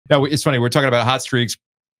Now, it's funny. We're talking about hot streaks,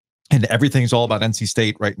 and everything's all about NC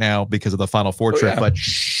State right now because of the Final Four trip. But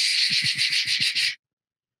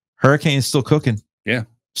Hurricanes still cooking. Yeah.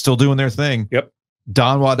 Still doing their thing. Yep.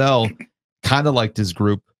 Don Waddell kind of liked his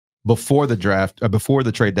group before the draft, before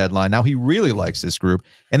the trade deadline. Now he really likes this group.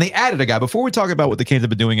 And they added a guy. Before we talk about what the Canes have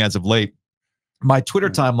been doing as of late, my Twitter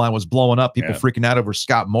timeline was blowing up. People freaking out over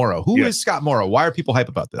Scott Morrow. Who is Scott Morrow? Why are people hyped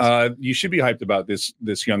about this? You should be hyped about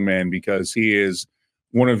this young man because he is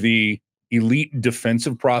one of the elite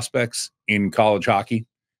defensive prospects in college hockey.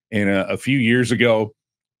 And a few years ago,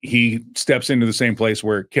 he steps into the same place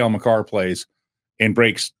where Cale Makar plays and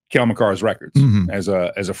breaks Cale Makar's records as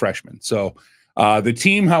a freshman. So the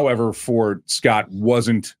team, however, for Scott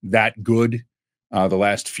wasn't that good the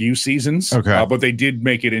last few seasons. But they did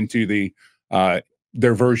make it into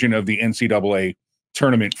their version of the NCAA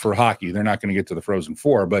tournament for hockey. They're not going to get to the Frozen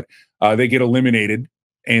Four, but they get eliminated.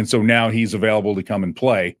 And so now he's available to come and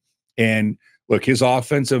play. And look, his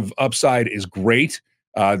offensive upside is great.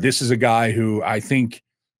 This is a guy who I think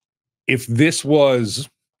if this was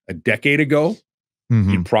a decade ago,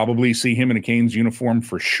 you'd probably see him in a Canes uniform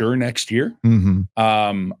for sure next year.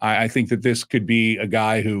 I think that this could be a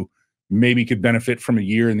guy who maybe could benefit from a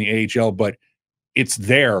year in the AHL, but it's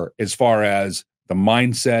there as far as the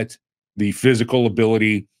mindset, the physical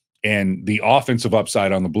ability, and the offensive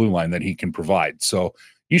upside on the blue line that he can provide. So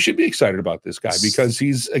you should be excited about this guy because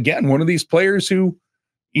he's, again, one of these players who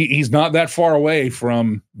he's not that far away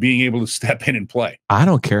from being able to step in and play. I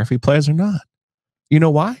don't care if he plays or not. You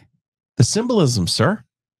know why? The symbolism, sir.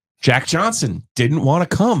 Jack Johnson didn't want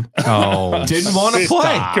to come. Didn't want to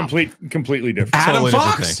play. Completely different. Adam Totally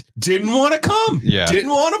Fox different didn't want to come. Yeah.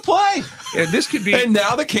 Didn't want to play. And this could be. And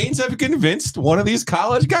now the Canes have convinced one of these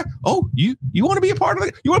college guys. Oh, you want to be a part of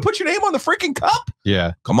it? You want to put your name on the freaking cup?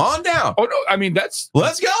 Yeah. Come on down. Oh no, I mean let's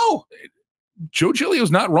go. Joe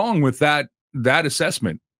Giglio's not wrong with that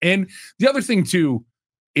assessment. And the other thing too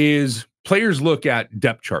is players look at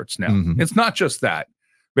depth charts now. It's not just that.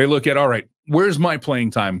 They look at, all right, where's my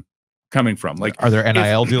playing time coming from? Like, are there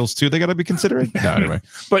NIL deals too they got to be considering? No, anyway.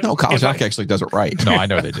 But no, college hockey actually does it right. No, I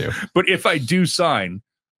know they do. But if I do sign,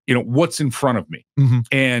 what's in front of me?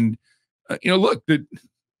 And, look,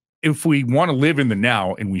 if we want to live in the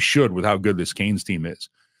now, and we should with how good this Canes team is,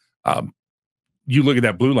 you look at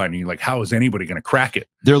that blue line and you're like, how is anybody going to crack it?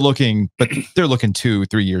 They're looking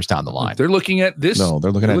 2-3 years down the line. They're looking at this. No,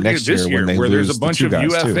 they're looking at next year when where they there's lose a bunch the of two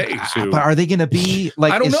guys UFAs. But are they going to be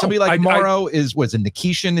like? I don't know. Somebody like Morrow was it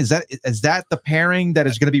Nikishin? Is that the pairing that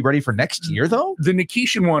is going to be ready for next year though? The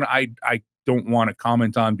Nikishin one, I don't want to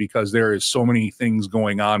comment on because there is so many things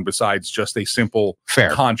going on besides just a simple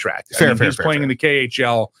contract. He's playing in the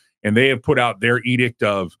KHL, and they have put out their edict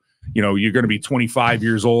of, you're going to be 25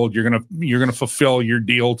 years old. You're going to fulfill your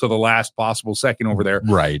deal to the last possible second over there.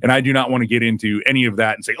 Right. And I do not want to get into any of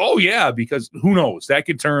that and say, oh yeah, because who knows, that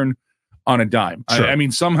could turn on a dime. Sure. I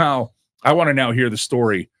mean, somehow I want to now hear the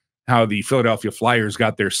story how the Philadelphia Flyers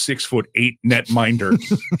got their 6'8" netminder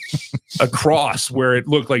across where it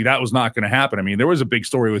looked like that was not going to happen. I mean, there was a big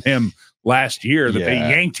story with him last year that they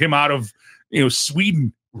yanked him out of,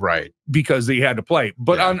 Sweden, right, because they had to play.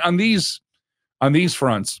 But on these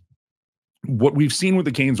fronts, what we've seen with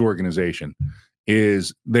the Canes organization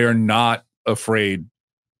is they're not afraid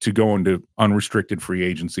to go into unrestricted free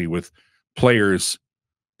agency with players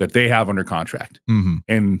that they have under contract,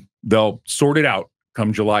 and they'll sort it out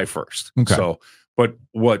come July 1st. Okay. So, but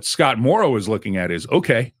what Scott Morrow is looking at is,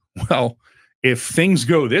 okay, well, if things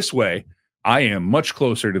go this way, I am much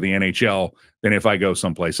closer to the NHL than if I go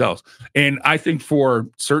someplace else. And I think for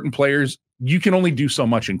certain players, you can only do so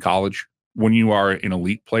much in college when you are an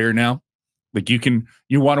elite player now. Like you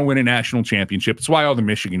want to win a national championship. It's why all the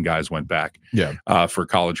Michigan guys went back for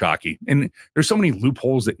college hockey. And there's so many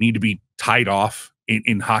loopholes that need to be tied off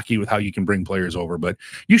in hockey with how you can bring players over. But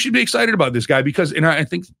you should be excited about this guy because, and I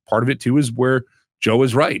think part of it too is where Joe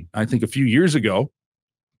is right. I think a few years ago,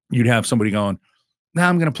 you'd have somebody going, now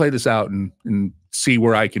I'm going to play this out and see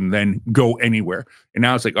where I can then go anywhere. And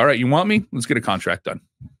now it's like, all right, you want me? Let's get a contract done.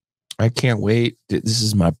 I can't wait. This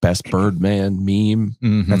is my best Birdman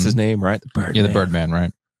meme. That's his name, right? The Birdman. Yeah, the Birdman,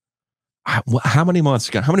 right? How many months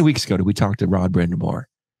ago, how many weeks ago did we talk to Rod Brindamore?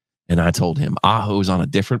 And I told him, Aho's on a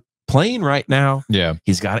different plane right now. Yeah.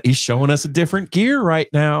 He's showing us a different gear right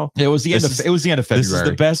now. It was the end of February. This is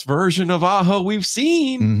the best version of Aho we've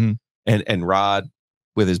seen. And Rod,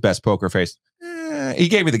 with his best poker face, he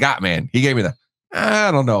gave me the got man. He gave me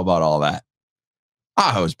I don't know about all that.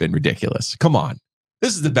 Aho's been ridiculous. Come on.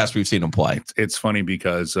 This is the best we've seen him play. It's funny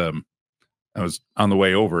because I was on the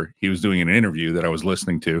way over. He was doing an interview that I was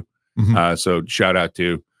listening to. So shout out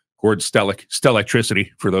to Gord Stellectricity,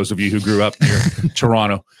 for those of you who grew up near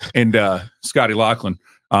Toronto, and Scotty Laughlin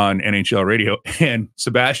on NHL radio. And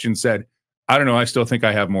Sebastian said, I don't know, I still think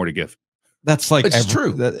I have more to give. That's like it's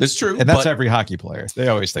true. It's true. And that's every hockey player. They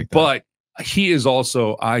always think that. But he is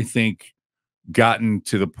also, I think, gotten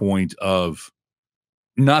to the point of,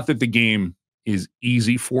 not that the game is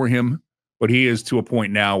easy for him, but he is to a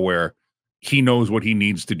point now where he knows what he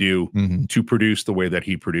needs to do to produce the way that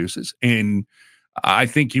he produces. And I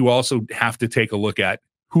think you also have to take a look at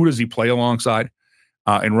who does he play alongside.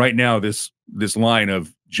 And right now, this line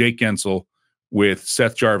of Jake Gensel with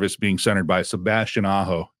Seth Jarvis being centered by Sebastian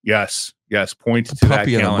Aho. Yes, point to that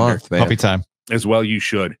calendar. Puppy time. As well, you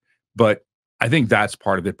should. But I think that's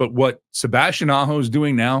part of it. But what Sebastian Aho is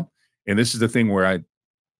doing now, and this is the thing where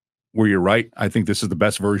you're right, I think this is the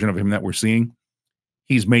best version of him that we're seeing.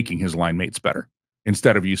 He's making his line mates better.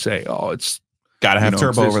 Instead of you say, oh, it's got to have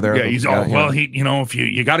Turbo over there. Yeah, he's if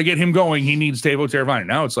you got to get him going, he needs Teuvo Teravainen.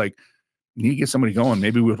 Now it's like, you need to get somebody going.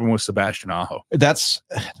 Maybe with him with Sebastian Aho. That's,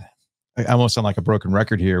 I almost sound like a broken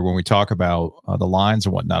record here when we talk about the lines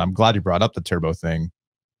and whatnot. I'm glad you brought up the Turbo thing.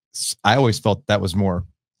 I always felt that was more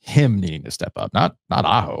him needing to step up, not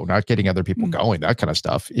Aho, not getting other people going, that kind of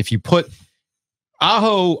stuff. If you put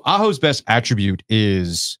Aho's best attribute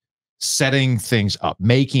is setting things up,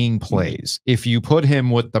 making plays. If you put him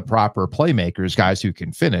with the proper playmakers, guys who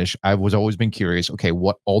can finish, I was always been curious, okay,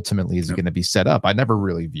 what ultimately is he going to be set up? I never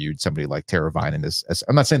really viewed somebody like Teravainen as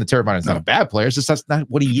I'm not saying that Teravainen is not a bad player, it's just that's not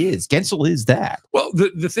what he is. Gensel is that. Well,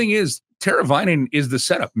 the thing is, Teravainen is the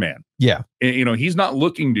setup man. Yeah. He's not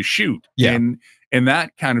looking to shoot. Yeah. And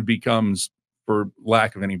that kind of becomes, for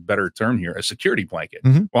lack of any better term here, a security blanket.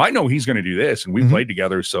 Well, I know he's going to do this, and we played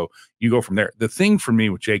together, so you go from there. The thing for me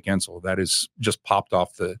with Jake Gensel that is just popped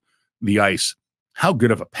off the ice, how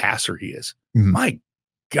good of a passer he is. My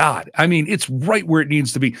God. I mean, it's right where it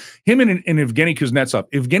needs to be. Him and Evgeny Kuznetsov.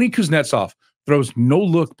 Evgeny Kuznetsov throws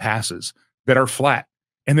no-look passes that are flat,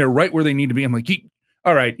 and they're right where they need to be. I'm like,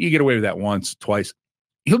 all right, you get away with that once, twice.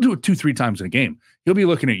 He'll do it 2-3 times in a game. He'll be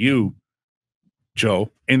looking at you,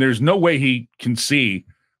 Joe, and there's no way he can see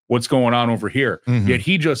what's going on over here. Yet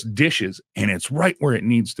he just dishes, and it's right where it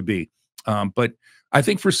needs to be. But I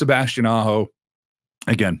think for Sebastian Aho,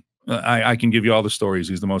 again, I can give you all the stories.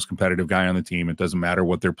 He's the most competitive guy on the team. It doesn't matter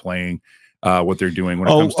what they're playing, what they're doing when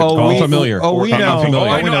it comes to golf. Familiar.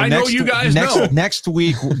 I know you guys know. Next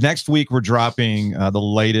week we're dropping the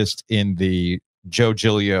latest in the Joe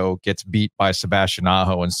Giglio gets beat by Sebastian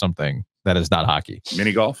Aho in something that is not hockey.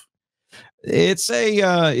 Mini golf. It's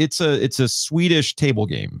a Swedish table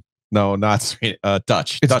game. No, not Swedish.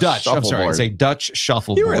 Dutch. It's Dutch. I'm sorry. It's a Dutch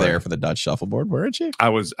shuffleboard. You were there for the Dutch shuffleboard, weren't you?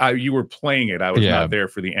 You were playing it. I was not there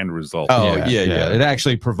for the end result. Oh, yeah. It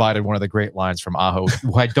actually provided one of the great lines from Aho,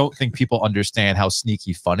 who I don't think people understand how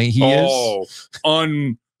sneaky funny he is.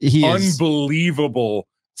 Unbelievable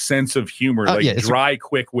sense of humor, dry,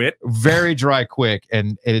 quick wit. Very dry, quick,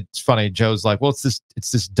 and it's funny. Joe's like, "Well, it's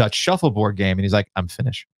this Dutch shuffleboard game," and he's like, "I'm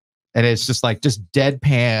finished." And it's just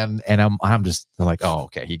deadpan, and I'm just like, oh,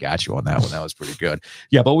 okay, he got you on that one. That was pretty good.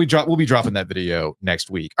 Yeah, but we'll be dropping that video next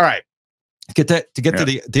week. All right, to get to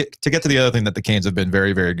the other thing that the Canes have been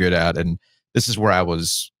very, very good at, and this is where I'll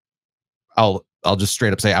just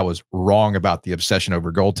straight up say I was wrong about the obsession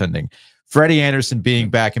over goaltending. Freddie Anderson being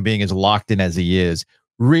back and being as locked in as he is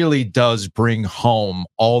really does bring home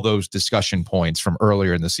all those discussion points from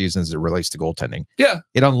earlier in the season as it relates to goaltending. Yeah.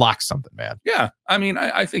 It unlocks something, man. Yeah. I mean,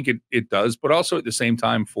 I think it does, but also at the same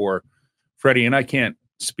time for Freddie, and I can't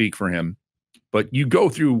speak for him, but you go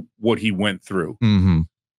through what he went through. And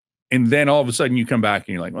then all of a sudden you come back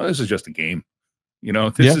and you're like, well, this is just a game.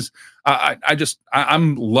 This is,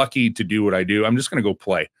 I'm lucky to do what I do. I'm just going to go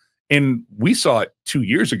play. And we saw it 2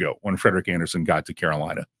 years ago when Frederik Andersen got to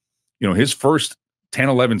Carolina. His first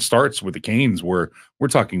 10-11 starts with the Canes we're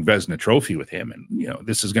talking Vezina Trophy with him, and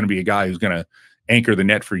this is going to be a guy who's going to anchor the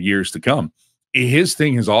net for years to come. His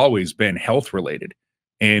thing has always been health related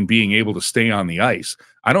and being able to stay on the ice.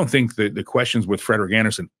 I don't think that the questions with Frederik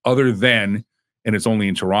Andersen, other than, and it's only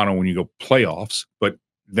in Toronto when you go playoffs, but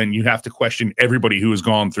then you have to question everybody who has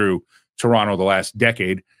gone through Toronto the last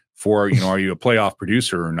decade for, are you a playoff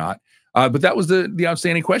producer or not? But that was the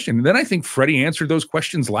outstanding question. And then I think Freddie answered those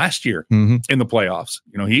questions last year in the playoffs.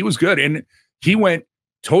 He was good. And he went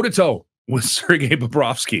toe-to-toe with Sergei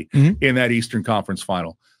Bobrovsky in that Eastern Conference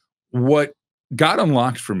final. What got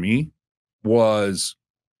unlocked for me was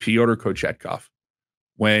Pyotr Kochetkov.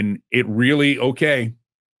 When it really, okay,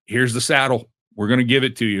 here's the saddle. We're going to give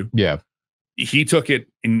it to you. Yeah. He took it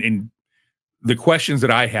in the questions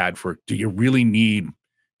that I had for, do you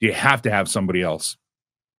have to have somebody else?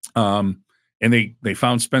 And and they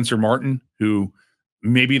found Spencer Martin, who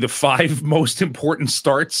maybe the 5 most important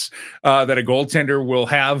starts that a goaltender will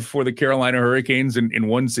have for the Carolina Hurricanes in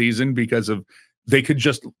one season, because of they could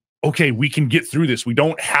just, okay, we can get through this. We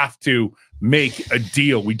don't have to make a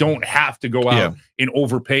deal. We don't have to go out and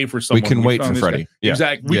overpay for someone. We can wait for Freddie. Yeah.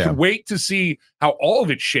 Exactly. We can wait to see how all of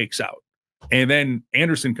it shakes out. And then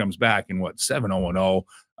Anderson comes back in 7-0-0.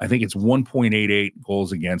 I think it's 1.88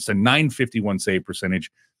 goals against, a .951 save percentage,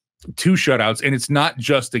 2 shutouts. And it's not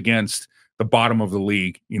just against the bottom of the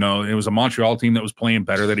league. You know, it was a Montreal team that was playing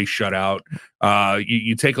better that he shut out.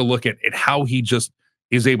 You take a look at how he just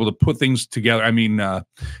is able to put things together. I mean,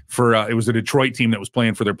 it was a Detroit team that was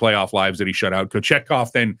playing for their playoff lives that he shut out.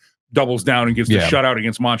 Kochetkov then doubles down and gets the shutout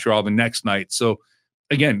against Montreal the next night. So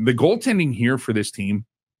again, the goaltending here for this team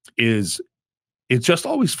it's just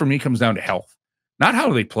always, for me, comes down to health. Not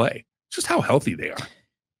how they play, just how healthy they are.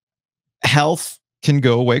 Health can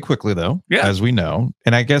go away quickly, though, as we know.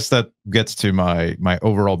 And I guess that gets to my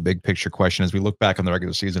overall big picture question as we look back on the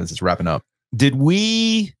regular season as it's wrapping up.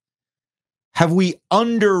 Have we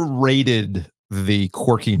underrated the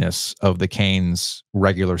quirkiness of the Canes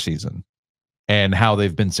regular season and how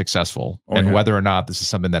they've been successful, and whether or not this is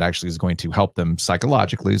something that actually is going to help them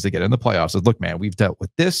psychologically as they get in the playoffs? Look, man, we've dealt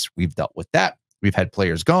with this, we've dealt with that. We've had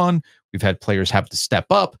players gone. We've had players have to step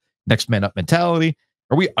up. Next man up mentality.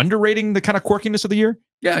 Are we underrating the kind of quirkiness of the year?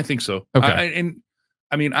 Yeah, I think so. Okay.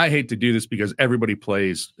 I mean, I hate to do this because everybody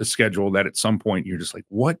plays a schedule that at some point you're just like,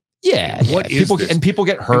 what? What is this? And people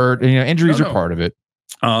get hurt. And, injuries are part of it.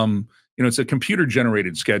 It's a computer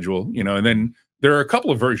generated schedule. And then there are a couple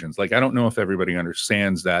of versions. Like, I don't know if everybody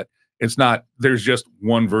understands that it's not. There's just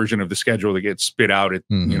one version of the schedule that gets spit out at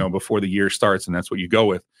before the year starts, and that's what you go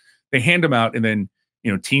with. They hand them out, and then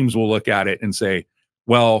teams will look at it and say,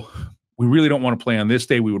 well, we really don't want to play on this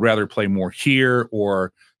day. We would rather play more here,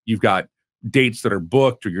 or you've got dates that are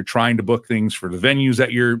booked, or you're trying to book things for the venues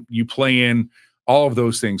that you play in, all of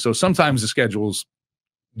those things. So sometimes the schedules,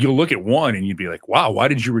 you'll look at one and you'd be like, wow, why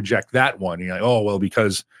did you reject that one? And you're like, oh, well,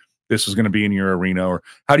 because this is going to be in your arena. Or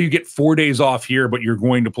how do you get 4 days off here, but you're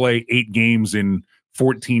going to play 8 games in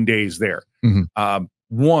 14 days there?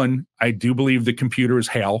 One, I do believe the computer is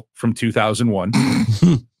HAL from 2001.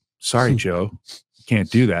 Sorry, Joe. Can't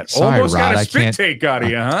do that. Sorry, almost Rod, got a spit take out of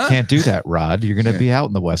you, huh? Can't do that, Rod. You're going to be out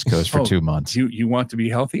in the West Coast for 2 months. You want to be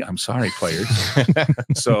healthy? I'm sorry, players.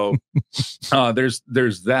 So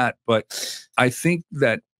there's that. But I think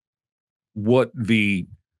that what the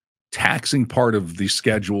taxing part of the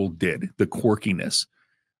schedule did, the quirkiness,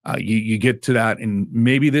 you get to that, and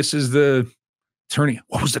maybe this is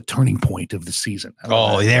what was the turning point of the season?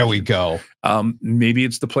 Oh, there we go. Maybe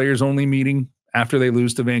it's the players only meeting after they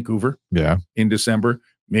lose to Vancouver in December.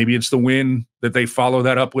 Maybe it's the win that they follow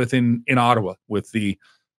that up with in Ottawa with the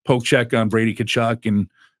poke check on Brady Tkachuk and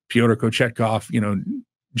Pyotr Kochetkov,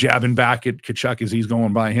 jabbing back at Tkachuk as he's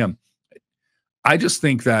going by him. I just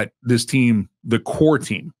think that this team, the core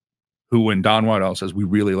team, who when Don Waddell says we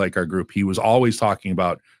really like our group, he was always talking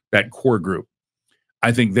about that core group.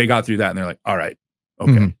 I think they got through that and they're like, all right,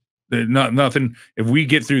 okay. Nothing. If we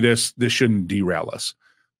get through this shouldn't derail us.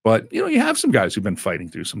 But, you have some guys who've been fighting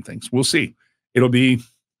through some things. We'll see. It'll be,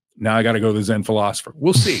 now I got to go to the Zen philosopher.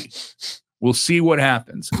 We'll see. We'll see what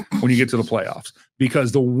happens when you get to the playoffs.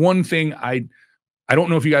 Because the one thing I don't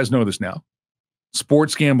know if you guys know this now,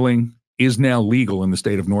 sports gambling is now legal in the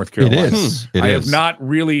state of North Carolina. It is. I have not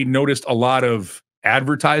really noticed a lot of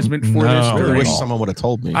advertisement for this. I wish someone would have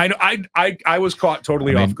told me. I was caught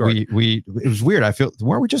totally off guard. It was weird. I feel,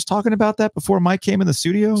 weren't we just talking about that before Mike came in the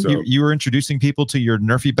studio? So, you were introducing people to your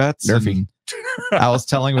Nerfy bets. Nerfy. I was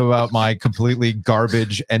telling him about my completely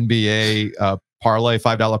garbage NBA parlay,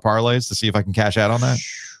 $5 parlays to see if I can cash out on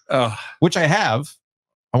that. Which I have.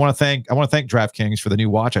 I want to thank DraftKings for the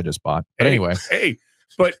new watch I just bought. But anyway,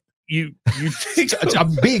 but you take.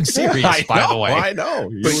 I'm being serious, by the way. I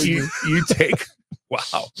know. But you take.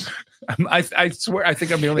 Wow. I swear, I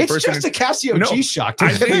think I'm the only person. It's just a Casio G-Shock.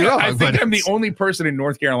 I think I'm the only person in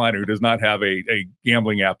North Carolina who does not have a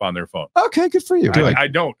gambling app on their phone. Okay, good for you. I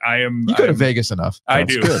don't. You go to Vegas enough. I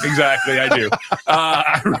do. Good. Exactly, I do.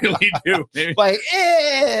 I really do. Like,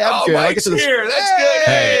 I'm good. Mike's here. That's good.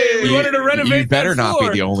 Hey, we wanted to renovate. You better that not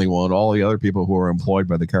floor. be the only one. All the other people who are employed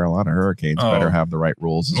by the Carolina Hurricanes better have the right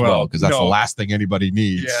rules as well, because that's the last thing anybody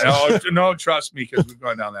needs. Yeah, no, trust me, because we've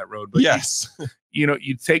gone down that road. But yes.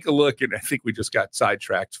 You take a look, and I think we just got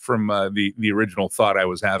sidetracked from the original thought I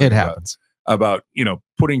was having. It happens about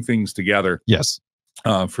putting things together. Yes,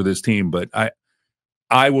 for this team, but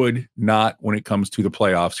I would not, when it comes to the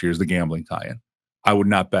playoffs. Here's the gambling tie-in: I would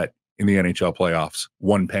not bet in the NHL playoffs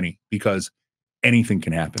 1 penny, because anything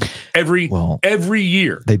can happen. Every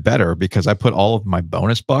year. They better, because I put all of my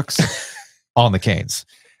bonus bucks on the Canes.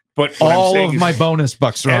 But all of my bonus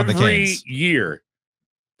bucks are on the Canes. Every year.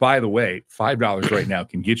 By the way, $5 right now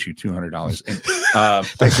can get you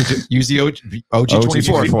 $200. Use the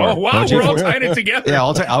OG24. Oh, wow, we're all tying it together. Yeah,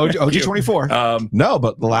 I'll take OG24. No,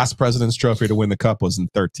 but the last President's Trophy to win the Cup was in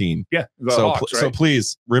 13. Yeah, Hawks, right? So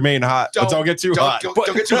please remain hot. Don't get too hot. Don't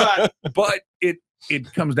get too hot. But it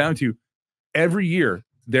comes down to every year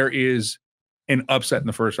there is an upset in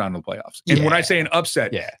the first round of the playoffs. And when I say an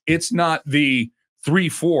upset, it's not the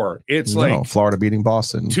 3-4. It's like Florida beating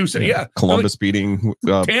Boston. Columbus beating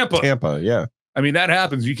Tampa. Yeah. I mean, that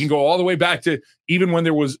happens. You can go all the way back to even when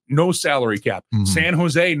there was no salary cap. San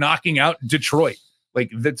Jose knocking out Detroit.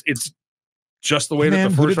 Like it's just the way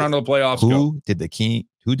that the first round of the playoffs go. Who did the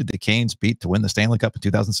Canes beat to win the Stanley Cup in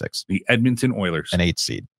 2006? The Edmonton Oilers. An 8th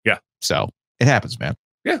seed. Yeah. So it happens, man.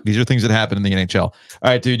 Yeah. These are things that happen in the NHL. All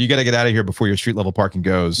right, dude, you got to get out of here before your street level parking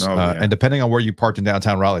goes. And depending on where you parked in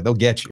downtown Raleigh, they'll get you.